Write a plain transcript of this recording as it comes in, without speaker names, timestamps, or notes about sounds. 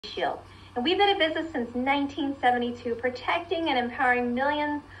Shield. And we've been in business since 1972, protecting and empowering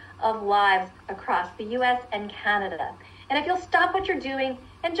millions of lives across the U.S. and Canada. And if you'll stop what you're doing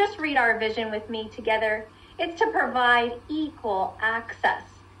and just read our vision with me together, it's to provide equal access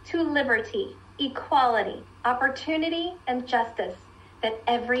to liberty, equality, opportunity, and justice that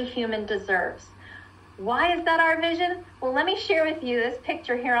every human deserves. Why is that our vision? Well, let me share with you this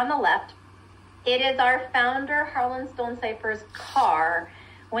picture here on the left. It is our founder, Harlan Stonecipher's car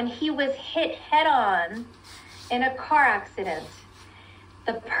when he was hit head-on in a car accident.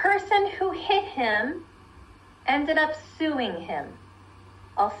 The person who hit him ended up suing him.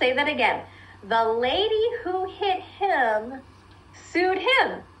 I'll say that again. The lady who hit him sued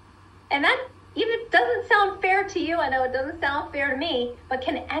him. And that even doesn't sound fair to you. I know it doesn't sound fair to me, but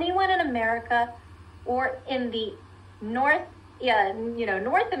can anyone in America or in the North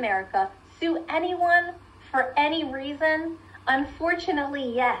America sue anyone for any reason?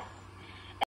 Unfortunately, yes.